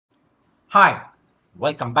Hi,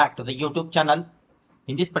 welcome back to the YouTube channel.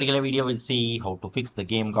 In this particular video, we'll see how to fix the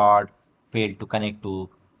Gameguard failed to connect to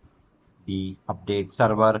the update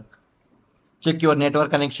server. Check your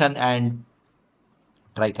network connection and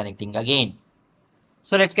try connecting again.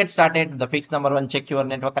 So let's get started. The fix number one, check your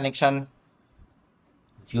network connection.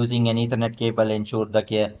 If using an Ethernet cable, ensure the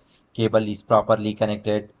cable is properly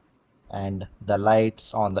connected and the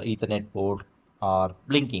lights on the Ethernet port are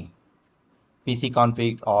blinking. PC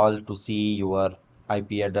config all to see your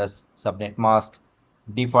IP address, subnet mask,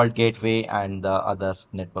 default gateway and the other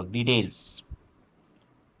network details.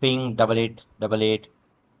 Ping 8888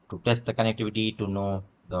 to test the connectivity to know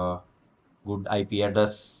the good IP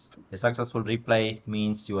address. A successful reply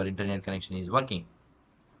means your internet connection is working.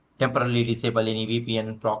 Temporarily disable any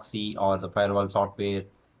VPN proxy or the firewall software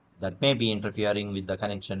that may be interfering with the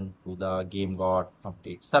connection to the Gameguard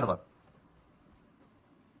update server.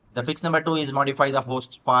 The fix number two is modify the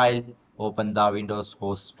host file. Open the Windows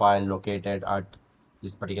host file located at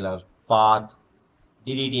this particular path.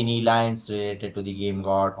 Delete any lines related to the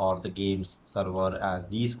Gameguard or the game's server, as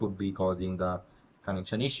these could be causing the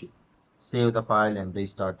connection issue. Save the file and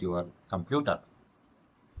restart your computer.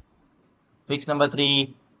 Fix number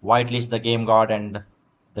three, whitelist the Gameguard and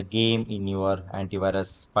the game in your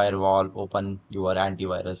antivirus firewall. Open your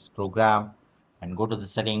antivirus program and go to the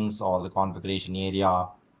settings or the configuration area.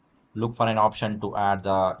 Look for an option to add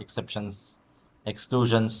the exceptions,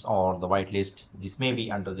 exclusions or the whitelist. This may be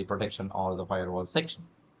under the protection or the firewall section.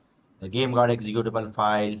 The Gameguard executable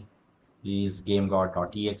file is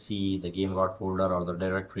gameguard.exe, the Gameguard folder or the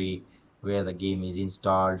directory where the game is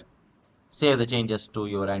installed. Save the changes to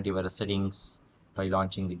your antivirus settings. Try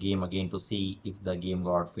launching the game again to see if the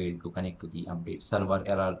Gameguard failed to connect to the update server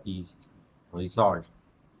error is resolved.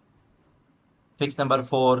 Fix number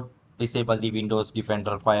four, disable the Windows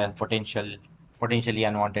Defender file potentially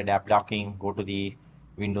unwanted app blocking. Go to the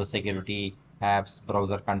Windows security, apps,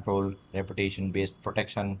 browser control, reputation based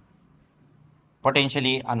protection,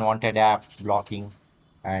 potentially unwanted app blocking,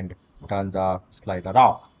 and turn the slider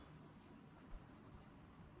off.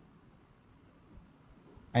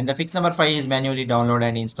 And the fix number 5 is manually download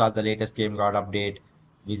and install the latest Gameguard update.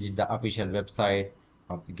 Visit the official website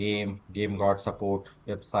of the Gameguard support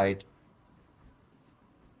website,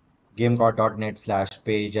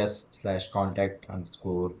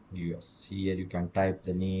 gameguard.net/pages/contact_us. Here you can type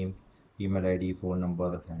the name, email ID, phone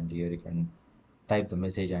number, and here you can type the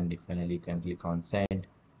message and finally you can click on send.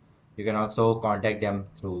 You can also contact them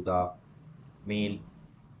through the mail.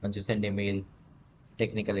 Once you send a mail,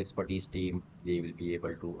 technical expertise team, they will be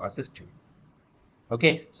able to assist you.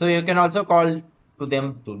 Okay, so you can also call to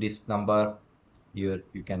them to this number. Here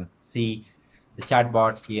you can see the chat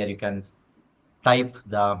bot. Here you can type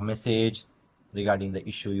the message regarding the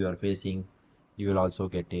issue you are facing. You will also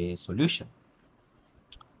get a solution.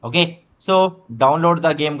 Okay, so download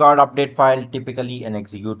the Gameguard update file, typically an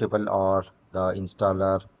executable or the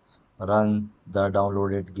installer. Run the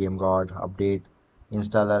downloaded Gameguard update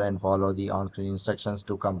installer and follow the on-screen instructions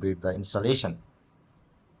to complete the installation.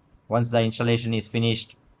 Once the installation is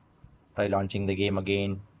finished, try launching the game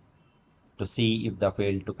again to see if the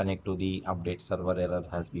failed to connect to the update server error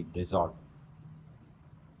has been resolved.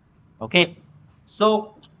 Okay,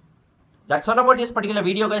 so that's all about this particular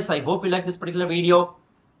video, guys. I hope you like this particular video.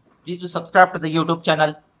 Please do subscribe to the YouTube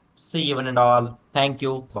channel. See you one and all. Thank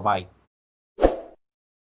you. Bye-bye.